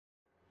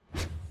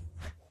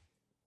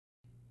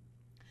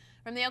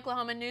From the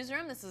Oklahoma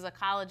newsroom, this is a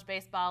college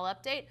baseball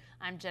update.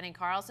 I'm Jenny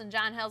Carlson.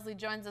 John Helsley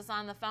joins us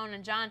on the phone.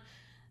 And John,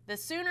 the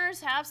Sooners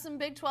have some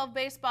Big 12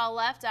 baseball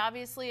left.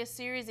 Obviously, a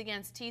series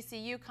against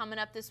TCU coming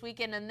up this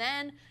weekend, and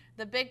then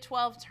the Big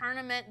 12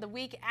 tournament the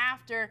week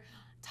after.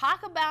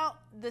 Talk about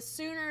the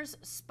Sooners'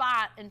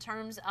 spot in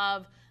terms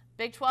of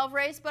Big 12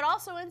 race, but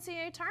also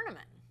NCAA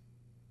tournament.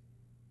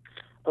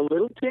 A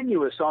little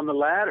tenuous on the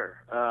ladder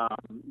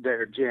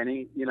there,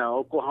 Jenny. You know,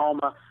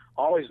 Oklahoma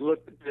always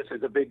looked at this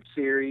as a big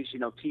series. You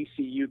know,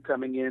 TCU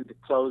coming in to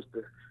close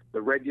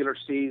the regular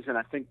season.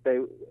 I think they,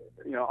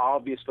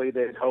 obviously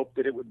they had hoped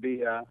that it would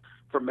be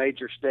for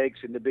major stakes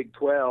in the Big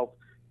 12.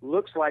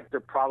 Looks like they're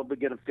probably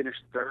going to finish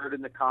third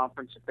in the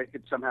conference. If they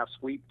could somehow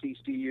sweep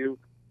TCU,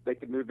 they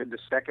could move into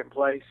second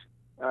place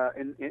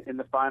in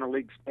the final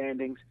league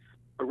standings.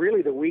 But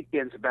really, the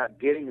weekend's about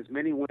getting as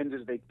many wins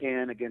as they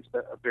can against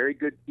a very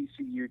good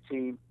TCU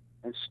team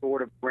and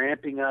sort of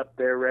ramping up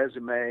their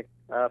resume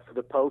for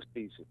the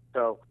postseason.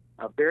 So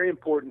a very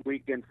important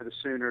weekend for the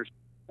Sooners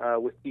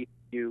with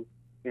TCU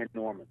in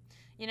Norman.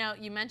 You know,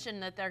 you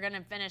mentioned that they're going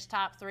to finish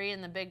top 3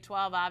 in the Big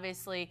 12.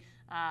 Obviously,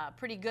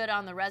 pretty good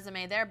on the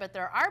resume there, but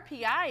their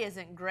RPI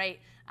isn't great.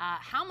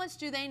 How much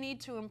do they need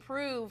to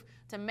improve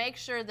to make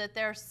sure that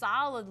they're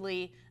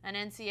solidly an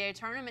NCAA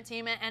tournament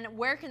team, and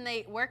where can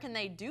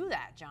they do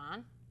that,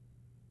 John?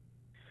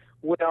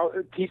 Well,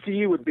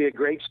 TCU would be a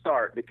great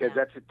start because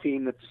that's a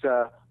team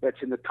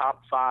that's in the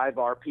top 5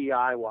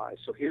 RPI-wise.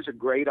 So here's a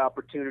great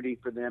opportunity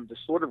for them to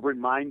sort of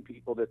remind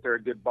people that they're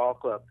a good ball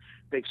club.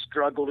 They've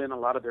struggled in a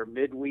lot of their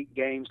midweek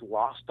games,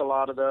 lost a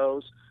lot of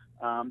those.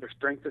 Their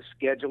strength of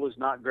schedule is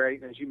not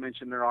great. As you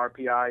mentioned, their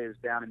RPI is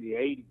down in the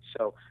 80s.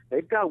 So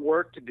they've got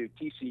work to do.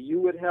 TCU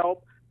would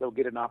help. They'll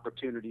get an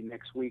opportunity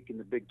next week in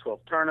the Big 12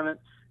 tournament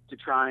to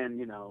try and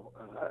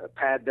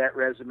pad that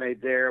resume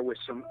there with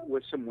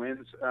some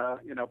wins,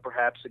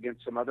 perhaps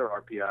against some other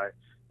RPI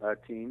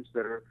teams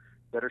that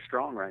are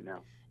strong right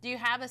now. Do you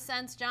have a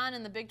sense, John,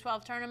 in the Big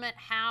 12 tournament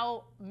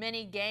how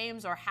many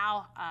games or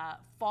how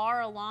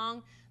far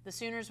along the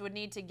Sooners would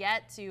need to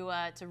get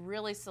to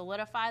really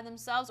solidify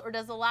themselves, or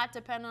does a lot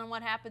depend on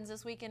what happens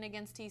this weekend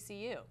against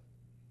TCU?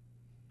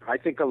 I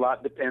think a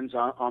lot depends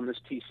on this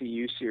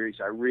TCU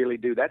series. I really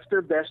do. That's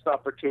their best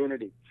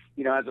opportunity.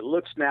 You know, as it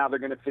looks now, they're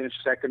going to finish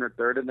second or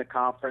third in the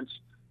conference.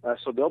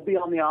 So they'll be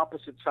on the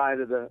opposite side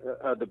of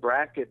the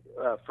bracket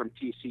from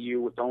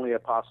TCU, with only a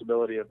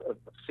possibility of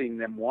seeing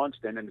them once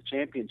then in the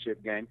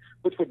championship game,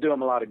 which would do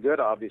them a lot of good,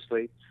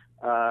 obviously.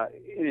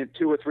 In a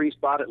 2 or 3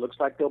 spot, it looks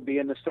like they'll be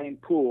in the same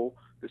pool,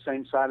 the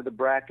same side of the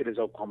bracket as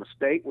Oklahoma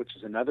State, which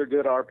is another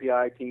good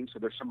RPI team. So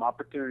there's some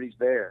opportunities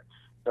there.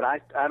 But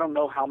I don't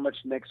know how much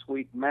next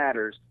week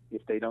matters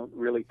if they don't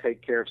really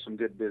take care of some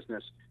good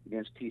business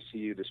against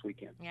TCU this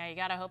weekend. Yeah, you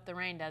got to hope the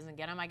rain doesn't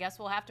get them. I guess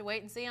we'll have to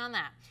wait and see on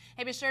that.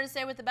 Hey, be sure to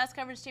stay with the best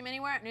coverage team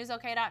anywhere at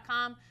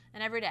newsok.com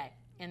and every day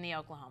in the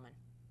Oklahoman.